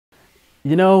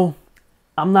You know,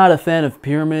 I'm not a fan of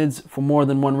pyramids for more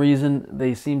than one reason.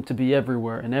 They seem to be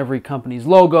everywhere in every company's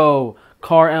logo,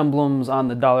 car emblems, on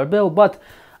the dollar bill, but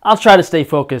I'll try to stay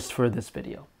focused for this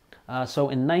video. So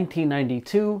in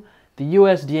 1992, the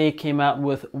USDA came out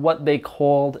with what they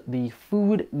called the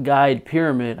Food Guide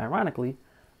Pyramid. Ironically,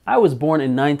 I was born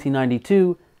in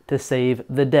 1992 to save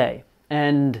the day.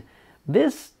 And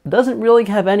this doesn't really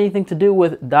have anything to do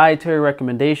with dietary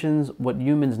recommendations, what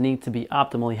humans need to be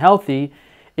optimally healthy.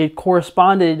 It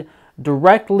corresponded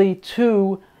directly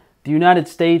to the United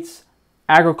States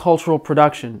agricultural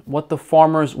production, what the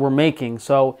farmers were making.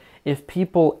 So if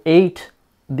people ate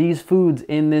these foods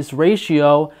in this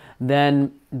ratio,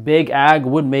 then big ag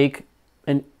would make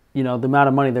the amount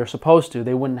of money they're supposed to.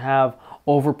 They wouldn't have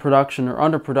overproduction or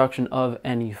underproduction of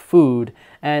any food.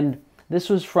 And this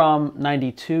was from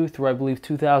 92 through, I believe,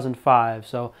 2005.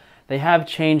 So they have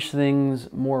changed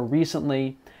things more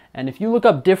recently. And if you look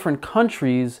up different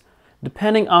countries,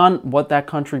 depending on what that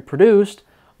country produced,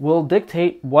 will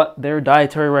dictate what their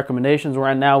dietary recommendations were.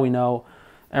 And now we know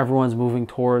everyone's moving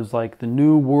towards like the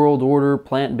new world order,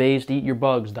 plant-based, eat your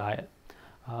bugs diet.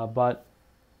 But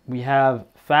we have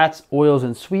fats, oils,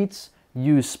 and sweets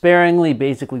used sparingly,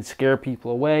 basically scare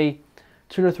people away.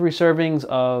 2 to 3 servings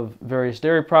of various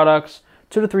dairy products,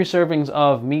 2 to 3 servings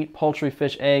of meat, poultry,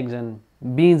 fish, eggs, and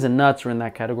beans and nuts are in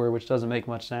that category, which doesn't make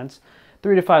much sense.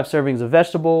 3 to 5 servings of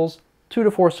vegetables, 2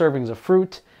 to 4 servings of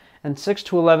fruit, and 6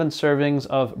 to 11 servings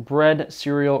of bread,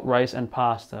 cereal, rice, and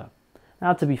pasta.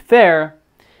 Now, to be fair,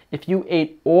 if you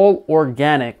ate all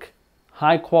organic,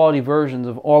 high-quality versions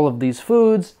of all of these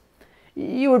foods,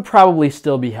 you would probably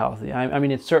still be healthy. I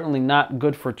mean, it's certainly not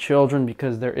good for children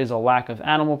because there is a lack of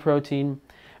animal protein.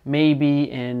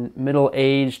 Maybe in middle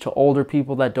age to older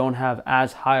people that don't have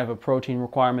as high of a protein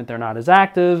requirement, they're not as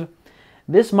active.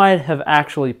 This might have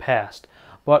actually passed.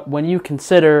 But when you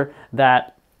consider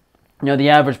that the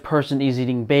average person is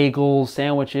eating bagels,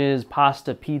 sandwiches,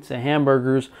 pasta, pizza,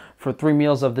 hamburgers for 3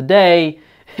 meals of the day,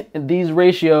 these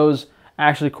ratios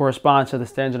actually correspond to the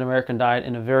standard American diet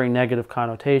in a very negative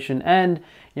connotation. And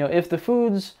if the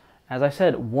foods, as I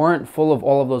said, weren't full of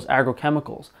all of those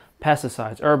agrochemicals,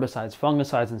 pesticides, herbicides,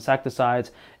 fungicides,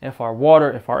 insecticides, if our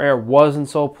water, if our air wasn't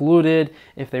so polluted,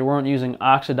 if they weren't using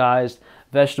oxidized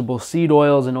vegetable seed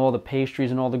oils and all the pastries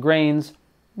and all the grains,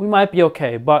 we might be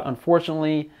okay. But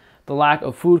unfortunately, the lack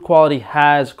of food quality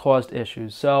has caused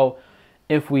issues. So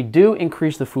if we do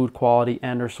increase the food quality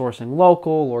and are sourcing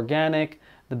local, organic,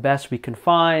 the best we can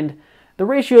find, the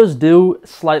ratios do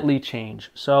slightly change.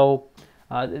 So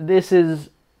this is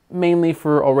mainly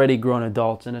for already grown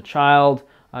adults. In a child,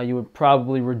 you would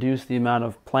probably reduce the amount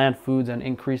of plant foods and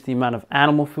increase the amount of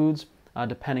animal foods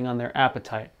depending on their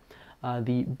appetite.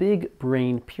 The big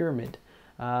brain pyramid.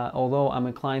 Although I'm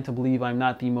inclined to believe I'm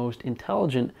not the most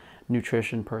intelligent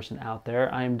nutrition person out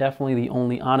there, I am definitely the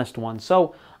only honest one.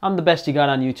 So I'm the best you got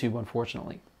on YouTube,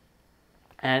 unfortunately.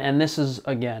 And this is,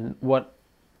 again, what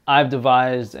I've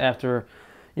devised after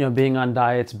being on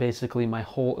diets basically my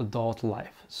whole adult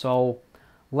life. So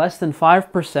less than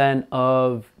 5%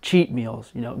 of cheat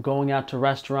meals, going out to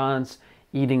restaurants,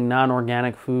 eating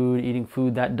non-organic food, eating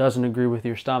food that doesn't agree with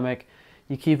your stomach,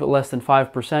 you keep it less than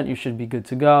 5%, you should be good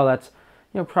to go. That's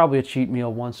probably a cheat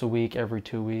meal once a week, every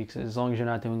 2 weeks, as long as you're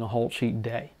not doing a whole cheat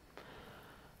day.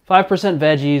 5%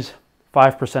 veggies,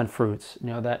 5% fruits,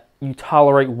 that you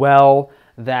tolerate well,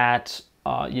 that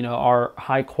are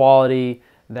high quality,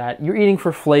 that you're eating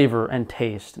for flavor and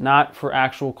taste, not for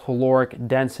actual caloric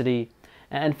density.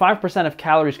 And 5% of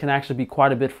calories can actually be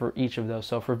quite a bit for each of those.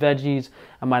 So for veggies,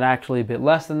 I might actually a bit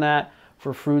less than that.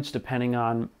 For fruits, depending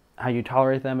on how you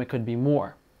tolerate them, it could be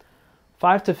more.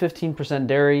 5 to 15%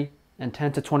 dairy and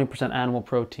 10 to 20% animal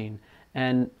protein.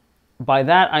 And by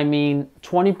that, I mean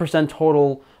 20%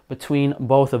 total between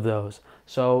both of those.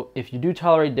 So if you do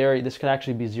tolerate dairy, this could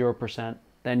actually be 0%.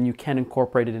 Then you can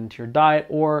incorporate it into your diet,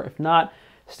 or if not,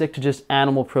 stick to just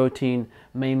animal protein.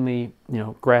 Mainly,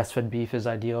 grass-fed beef is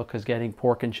ideal because getting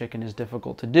pork and chicken is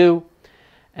difficult to do.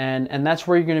 And that's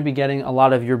where you're going to be getting a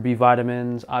lot of your B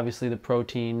vitamins, obviously the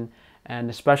protein, and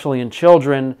especially in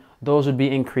children, those would be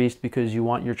increased because you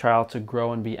want your child to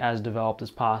grow and be as developed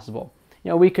as possible.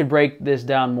 We could break this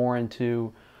down more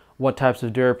into what types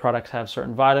of dairy products have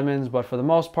certain vitamins, but for the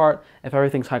most part, if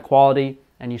everything's high quality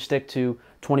and you stick to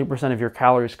 20% of your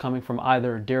calories coming from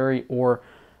either dairy or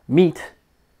meat,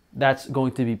 that's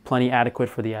going to be plenty adequate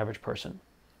for the average person.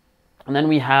 And then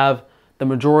we have the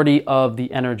majority of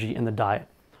the energy in the diet.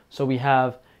 So we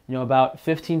have, about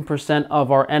 15%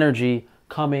 of our energy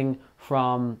coming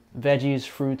from veggies,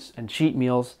 fruits, and cheat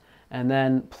meals, and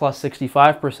then plus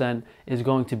 65% is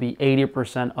going to be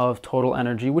 80% of total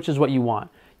energy, which is what you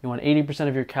want. You want 80%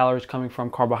 of your calories coming from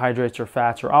carbohydrates or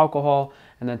fats or alcohol,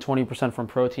 and then 20% from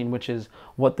protein, which is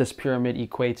what this pyramid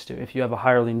equates to. If you have a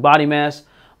higher lean body mass,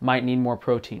 might need more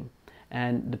protein.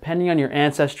 And depending on your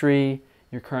ancestry,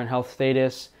 your current health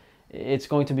status, it's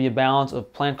going to be a balance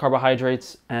of plant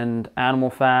carbohydrates and animal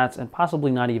fats, and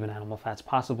possibly not even animal fats,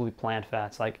 possibly plant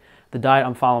fats. Like the diet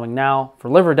I'm following now for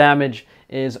liver damage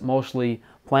is mostly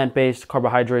plant-based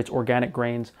carbohydrates, organic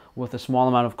grains, with a small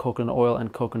amount of coconut oil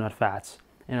and coconut fats.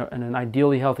 In an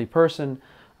ideally healthy person,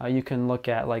 you can look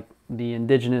at like the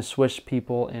indigenous Swiss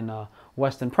people in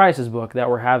Weston Price's book that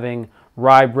were having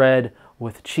rye bread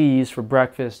with cheese for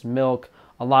breakfast, milk,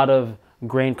 a lot of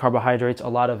grain carbohydrates, a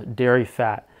lot of dairy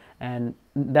fat. And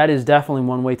that is definitely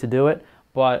one way to do it.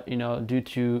 But, you know, due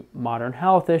to modern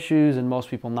health issues and most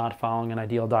people not following an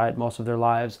ideal diet most of their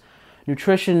lives,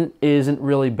 nutrition isn't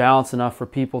really balanced enough for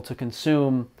people to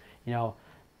consume, you know,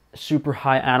 super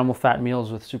high animal fat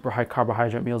meals with super high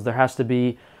carbohydrate meals. There has to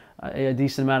be a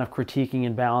decent amount of critiquing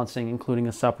and balancing, including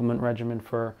a supplement regimen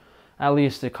for at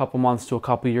least a couple months to a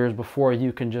couple years before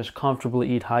you can just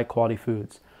comfortably eat high quality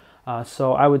foods.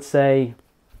 So I would say,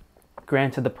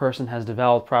 granted the person has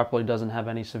developed properly, doesn't have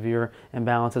any severe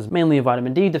imbalances, mainly a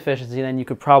vitamin D deficiency, then you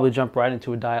could probably jump right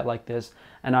into a diet like this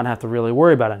and not have to really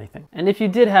worry about anything. And if you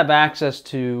did have access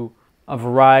to a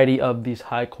variety of these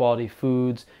high quality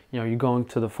foods, you know, you're going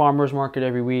to the farmer's market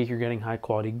every week, you're getting high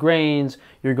quality grains,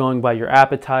 you're going by your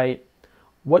appetite,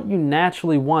 what you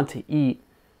naturally want to eat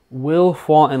will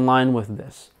fall in line with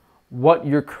this, what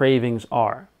your cravings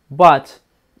are. But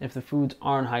if the foods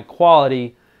aren't high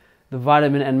quality, the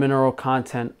vitamin and mineral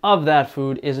content of that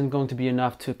food isn't going to be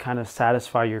enough to kind of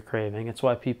satisfy your craving. It's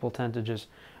why people tend to just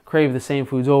crave the same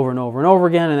foods over and over and over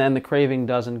again, and then the craving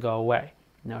doesn't go away.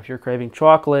 Now, if you're craving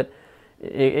chocolate,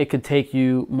 it could take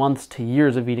you months to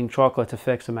years of eating chocolate to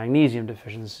fix a magnesium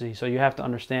deficiency. So you have to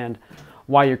understand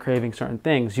why you're craving certain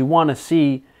things. You want to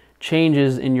see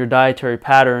changes in your dietary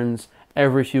patterns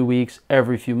every few weeks,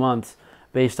 every few months,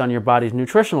 based on your body's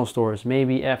nutritional stores.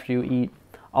 Maybe after you eat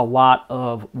a lot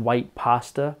of white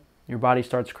pasta, your body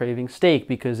starts craving steak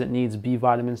because it needs B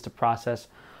vitamins to process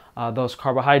those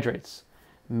carbohydrates.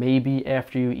 Maybe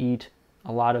after you eat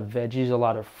a lot of veggies, a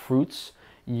lot of fruits,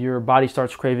 your body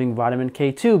starts craving vitamin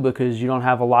K2 because you don't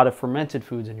have a lot of fermented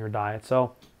foods in your diet.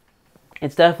 So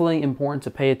it's definitely important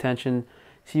to pay attention,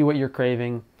 see what you're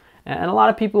craving. And a lot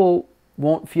of people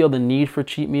won't feel the need for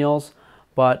cheat meals,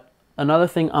 but another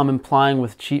thing I'm implying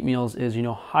with cheat meals is, you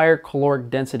know, higher caloric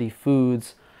density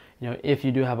foods. You know, if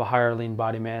you do have a higher lean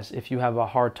body mass, if you have a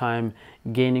hard time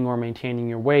gaining or maintaining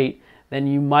your weight, then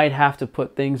you might have to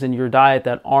put things in your diet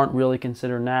that aren't really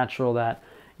considered natural, that,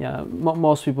 you know,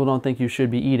 most people don't think you should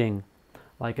be eating,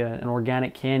 like an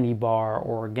organic candy bar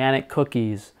or organic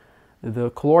cookies.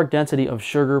 The caloric density of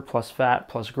sugar plus fat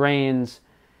plus grains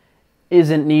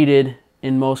isn't needed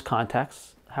in most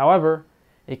contexts. However,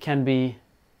 it can be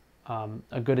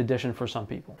a good addition for some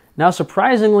people. Now,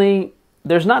 surprisingly,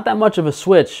 there's not that much of a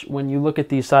switch when you look at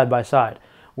these side by side.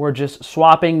 We're just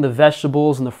swapping the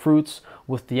vegetables and the fruits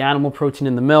with the animal protein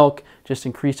in the milk, just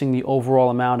increasing the overall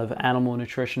amount of animal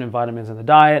nutrition and vitamins in the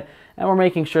diet. And we're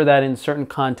making sure that in certain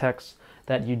contexts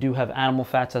that you do have animal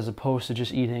fats as opposed to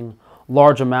just eating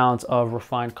large amounts of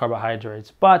refined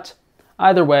carbohydrates. But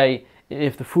either way,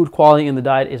 if the food quality in the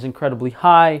diet is incredibly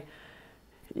high,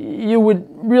 you would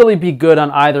really be good on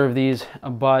either of these.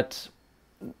 But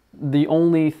the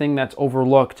only thing that's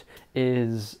overlooked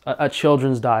is a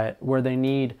children's diet where they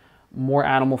need more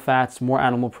animal fats, more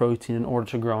animal protein in order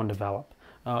to grow and develop.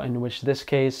 In which this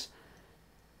case,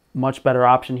 much better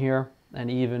option here. And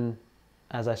even,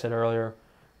 as I said earlier,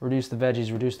 reduce the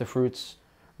veggies, reduce the fruits,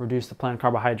 reduce the plant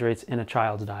carbohydrates in a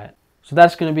child's diet. So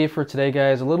that's going to be it for today,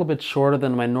 guys. A little bit shorter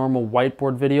than my normal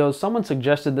whiteboard videos. Someone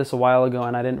suggested this a while ago,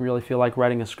 and I didn't really feel like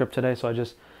writing a script today, so I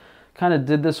just kind of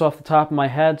did this off the top of my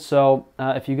head. So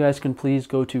if you guys can please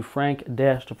go to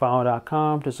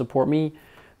frank-tufano.com to support me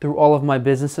through all of my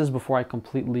businesses before I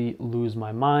completely lose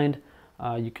my mind.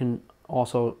 You can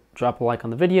also drop a like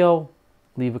on the video,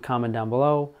 leave a comment down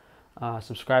below,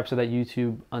 subscribe so that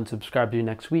YouTube unsubscribes you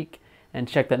next week, and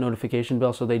check that notification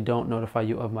bell so they don't notify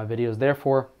you of my videos.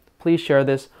 Therefore, please share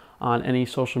this on any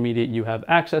social media you have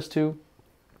access to.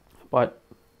 But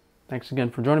thanks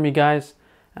again for joining me, guys,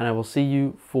 and I will see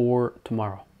you for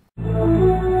tomorrow.